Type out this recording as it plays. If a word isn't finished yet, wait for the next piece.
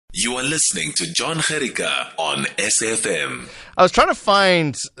You are listening to John Gericka on SFM. I was trying to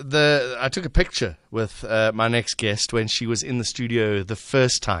find I took a picture with my next guest when she was in the studio the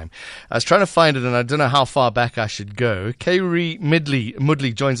first time. I was trying to find it and I don't know how far back I should go. Kaiyuree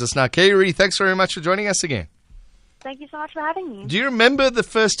Moodley joins us now. Kaiyuree, thanks very much for joining us again. Thank you so much for having me. Do you remember the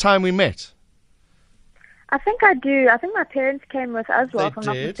first time we met? I think I do. I think my parents came with as well, if I'm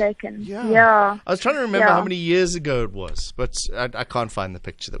not mistaken. Yeah. I was trying to remember how many years ago it was, but I can't find the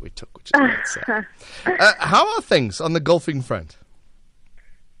picture that we took, which is sad. How are things on the golfing front?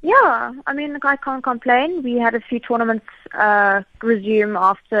 Yeah, I mean, I can't complain. We had a few tournaments resume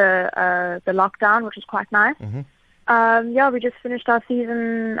after the lockdown, which was quite nice. Mm-hmm. We just finished our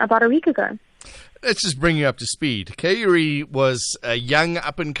season about a week ago. Let's just bring you up to speed. Kaiyuree was a young,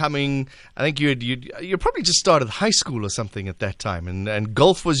 up-and-coming, I think you probably just started high school or something at that time, and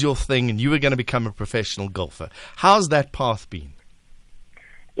golf was your thing, and you were going to become a professional golfer. How's that path been?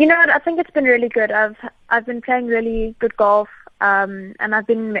 You know what, I think it's been really good. I've been playing really good golf, and I've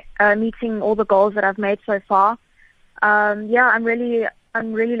been meeting all the goals that I've made so far. I'm really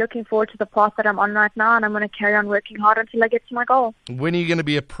looking forward to the path that I'm on right now, and I'm going to carry on working hard until I get to my goal. When are you going to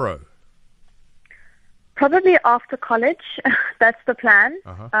be a pro? Probably after college. That's the plan.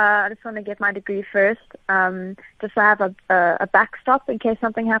 I just want to get my degree first, just so I have a backstop in case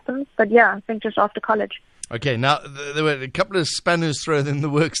something happens. But yeah, I think just after college. Okay, now there were a couple of spanners thrown in the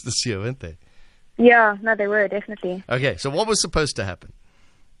works this year, weren't they? Yeah, no, they were, definitely. Okay, so what was supposed to happen?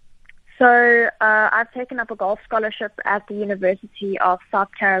 So I've taken up a golf scholarship at the University of South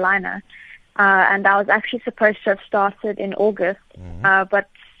Carolina, and I was actually supposed to have started in August, but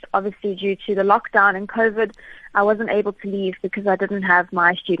obviously due to the lockdown and COVID, I wasn't able to leave because I didn't have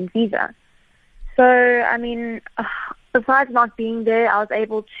my student visa. So, I mean, besides not being there, I was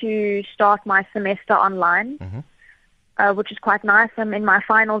able to start my semester online, which is quite nice. I'm in my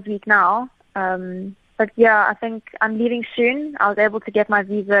finals week now. But yeah, I think I'm leaving soon. I was able to get my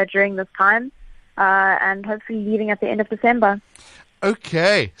visa during this time, and hopefully leaving at the end of December.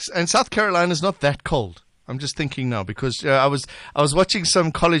 Okay. And South Carolina's not that cold. I'm just thinking now because I was watching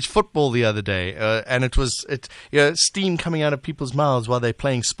some college football the other day, and it was steam coming out of people's mouths while they're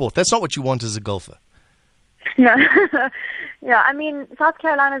playing sport. That's not what you want as a golfer. No, yeah. I mean, South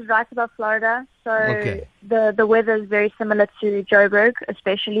Carolina is right above Florida, so the weather is very similar to Joburg,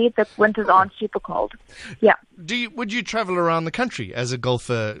 especially the winters aren't super cold. Yeah. Would you travel around the country as a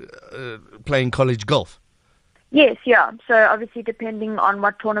golfer playing college golf? Yes, yeah. So obviously depending on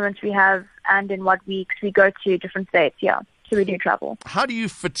what tournaments we have and in what weeks we go to different states, yeah. So we do travel. How do you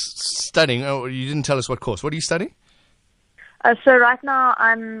fit studying? Oh, you didn't tell us what course. What are you studying? So right now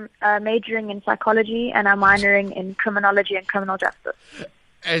I'm majoring in psychology and I'm minoring in criminology and criminal justice.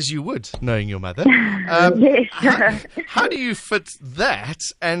 As you would, knowing your mother. Yes. How do you fit that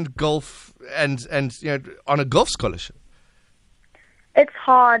and golf and on a golf scholarship? It's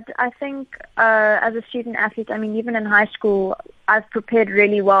hard. I think as a student athlete, I mean, even in high school, I've prepared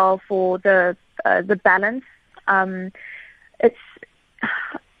really well for the balance. It's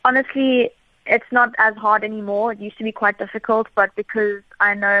honestly, it's not as hard anymore. It used to be quite difficult, but because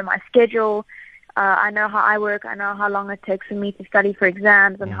I know my schedule, I know how I work, I know how long it takes for me to study for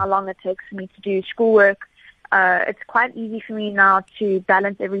exams and how long it takes for me to do schoolwork. It's quite easy for me now to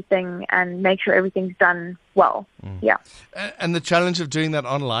balance everything and make sure everything's done well. Yeah. And the challenge of doing that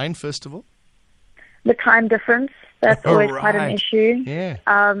online, first of all? The time difference. That's always quite an issue.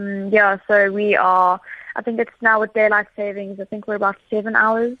 Yeah. So we are, I think it's now with daylight savings, I think we're about 7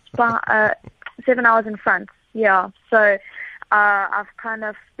 hours, 7 hours in front. Yeah. So I've kind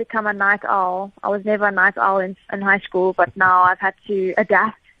of become a night owl. I was never a night owl in high school, but now I've had to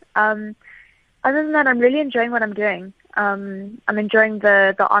adapt. Other than that, I'm really enjoying what I'm doing. I'm enjoying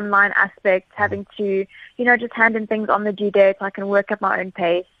the online aspect, having to, just hand in things on the due date so I can work at my own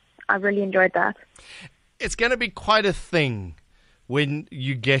pace. I really enjoyed that. It's going to be quite a thing when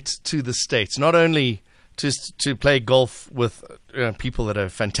you get to the States, not only to play golf with people that are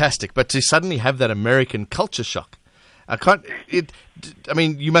fantastic, but to suddenly have that American culture shock.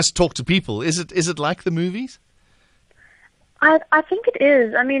 You must talk to people. Is it like the movies? I think it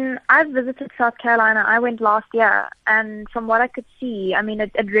is. I mean, I've visited South Carolina. I went last year, and from what I could see, I mean,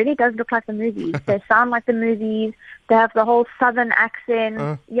 it really does look like the movies. They sound like the movies. They have the whole Southern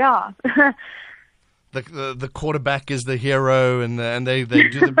accent. Yeah. The quarterback is the hero, and they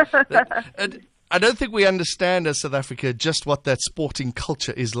do the. I don't think we understand as South Africa just what that sporting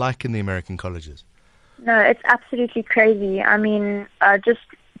culture is like in the American colleges. No, it's absolutely crazy. I mean, just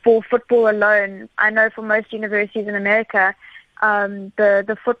for football alone, I know for most universities in America,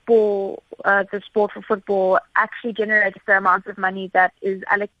 the football, the sport for football actually generates the amount of money that is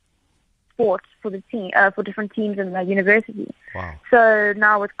allocated sports for the team, for different teams in the university. Wow. So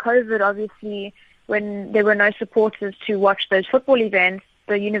now with COVID, obviously, when there were no supporters to watch those football events,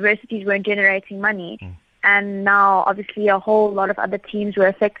 the universities weren't generating money. And now, obviously, a whole lot of other teams were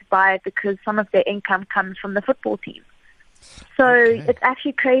affected by it because some of their income comes from the football team. So it's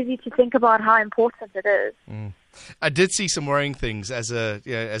actually crazy to think about how important it is. I did see some worrying things as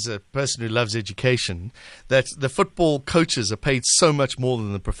a person who loves education, that the football coaches are paid so much more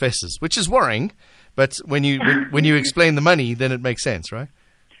than the professors, which is worrying. But when you explain the money, then it makes sense, right?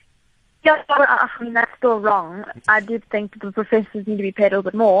 Yeah, I mean, that's still wrong. I do think that the professors need to be paid a little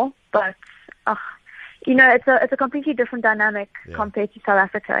bit more, but it's a completely different dynamic compared to South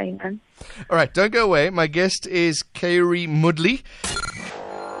Africa. All right, don't go away. My guest is Kaiyuree Moodley.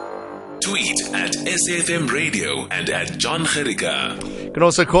 Tweet at SAFM Radio and at John Gericka. You can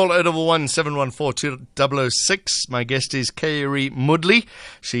also call 011-714-2006. My guest is Kaiyuree Moodley.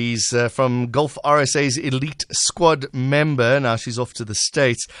 She's from GolfRSA's Elite Squad Member. Now she's off to the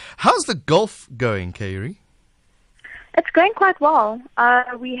States. How's the golf going, Kaiyuree? It's going quite well.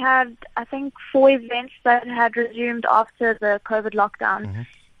 We had, I think, 4 events that had resumed after the COVID lockdown.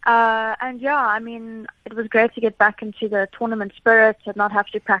 And I mean, it was great to get back into the tournament spirit and not have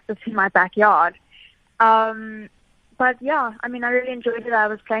to practice in my backyard. But I mean, I really enjoyed it. I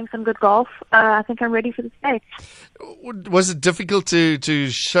was playing some good golf. I think I'm ready for the States. Was it difficult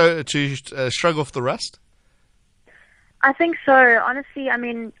to shrug off the rust? I think so. Honestly, I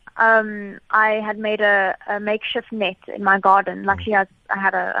mean, I had made a makeshift net in my garden. Luckily, I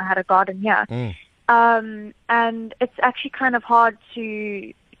had a garden here. And it's actually kind of hard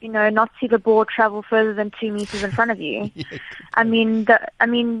to not see the ball travel further than 2 meters in front of you. I mean,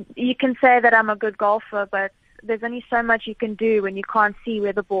 you can say that I'm a good golfer, but there's only so much you can do when you can't see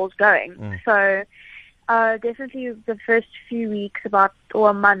where the ball's going. So, definitely the first few weeks, or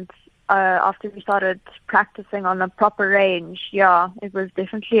a month after we started practicing on a proper range, it was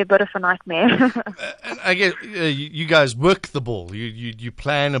definitely a bit of a nightmare. And I guess you guys work the ball. You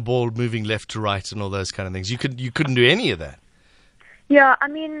plan a ball moving left to right and all those kind of things. You couldn't do any of that. Yeah, I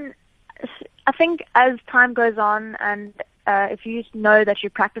mean, I think as time goes on and if you know that you're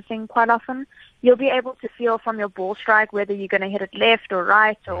practicing quite often, you'll be able to feel from your ball strike whether you're going to hit it left or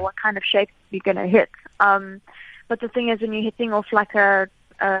right or what kind of shape you're going to hit. But the thing is, when you're hitting off like a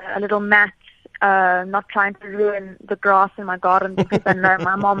little mat, not trying to ruin the grass in my garden because I know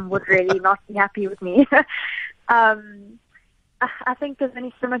my mom would really not be happy with me. I think there's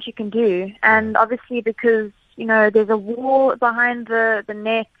only so much you can do. And obviously because there's a wall behind the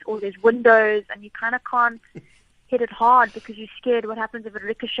net or there's windows and you kind of can't hit it hard because you're scared what happens if it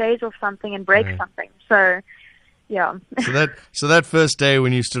ricochets off something and breaks something. So, yeah. So that first day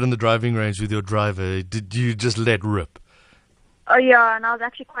when you stood on the driving range with your driver, did you just let rip? Oh, yeah, and I was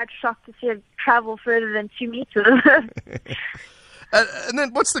actually quite shocked to see it travel further than 2 meters. And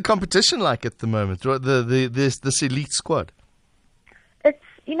then what's the competition like at the moment, this elite squad? It's,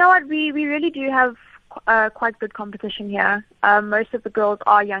 what, we really do have quite good competition here. Most of the girls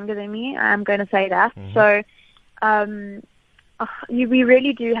are younger than me, I'm going to say that. So we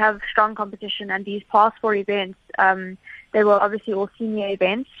really do have strong competition, and these past 4 events, they were obviously all senior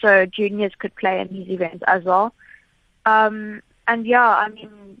events, so juniors could play in these events as well. And I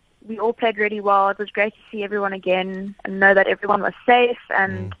mean, we all played really well. It was great to see everyone again and know that everyone was safe.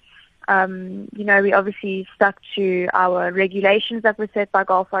 And, we obviously stuck to our regulations that were set by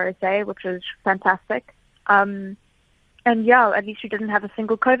GolfRSA, which was fantastic. And at least we didn't have a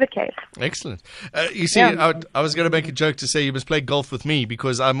single COVID case. Excellent. You see, I was going to make a joke to say you must play golf with me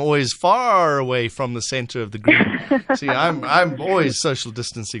because I'm always far away from the center of the green. See, I'm always social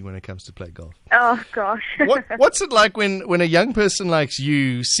distancing when it comes to play golf. Oh, gosh. What's it like when a young person like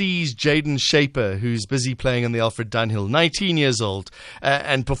you sees Jaden Shaper, who's busy playing on the Alfred Dunhill, 19 years old,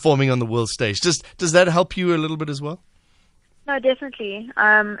 and performing on the world stage? Does that help you a little bit as well? No, definitely.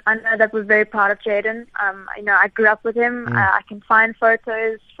 I know that we're very proud of Jaden. I grew up with him. I can find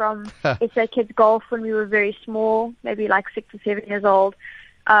photos from SA Kids Golf when we were very small, maybe like 6 or 7 years old.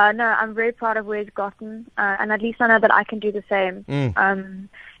 No, I'm very proud of where he's gotten, and at least I know that I can do the same.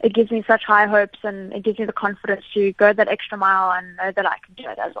 It gives me such high hopes, and it gives me the confidence to go that extra mile and know that I can do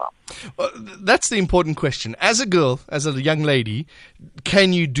it as well. Well, that's the important question. As a girl, as a young lady,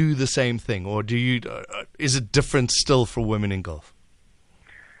 can you do the same thing, or is it different still for women in golf?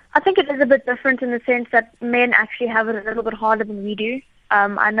 I think it is a bit different in the sense that men actually have it a little bit harder than we do.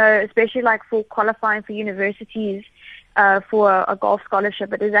 I know, especially like for qualifying for universities, for a golf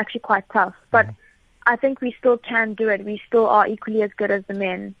scholarship, it is actually quite tough. But I think we still can do it. We still are equally as good as the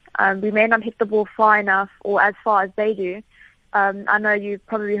men. We may not hit the ball far enough or as far as they do. I know you've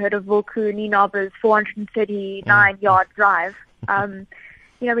probably heard of Wilku Ninaba's 439-yard drive.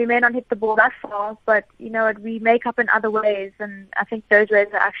 We may not hit the ball that far, but, we make up in other ways, and I think those ways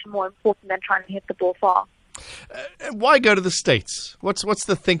are actually more important than trying to hit the ball far. Why go to the States? What's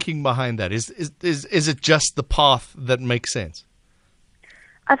the thinking behind that? Is it just the path that makes sense?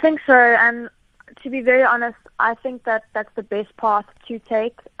 I think so, and to be very honest, I think that that's the best path to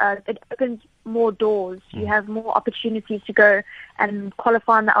take. It opens more doors. You have more opportunities to go and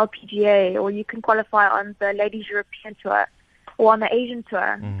qualify on the LPGA, or you can qualify on the Ladies European Tour or on the Asian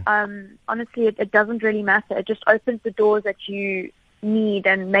Tour. Honestly, it doesn't really matter. It just opens the doors that you need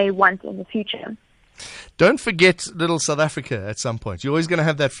and may want in the future. Don't forget little South Africa at some point. You're always going to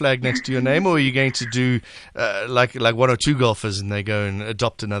have that flag next to your name, or are you going to do like one or two golfers and they go and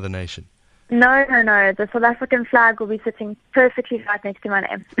adopt another nation? No. The South African flag will be sitting perfectly right next to my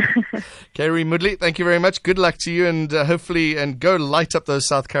name. Kaiyuree Moodley, thank you very much. Good luck to you, and hopefully, and go light up those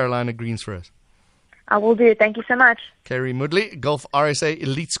South Carolina greens for us. I will do. Thank you so much. Kaiyuree Moodley, GolfRSA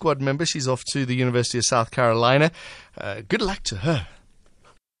Elite Squad Member. She's off to the University of South Carolina. Good luck to her.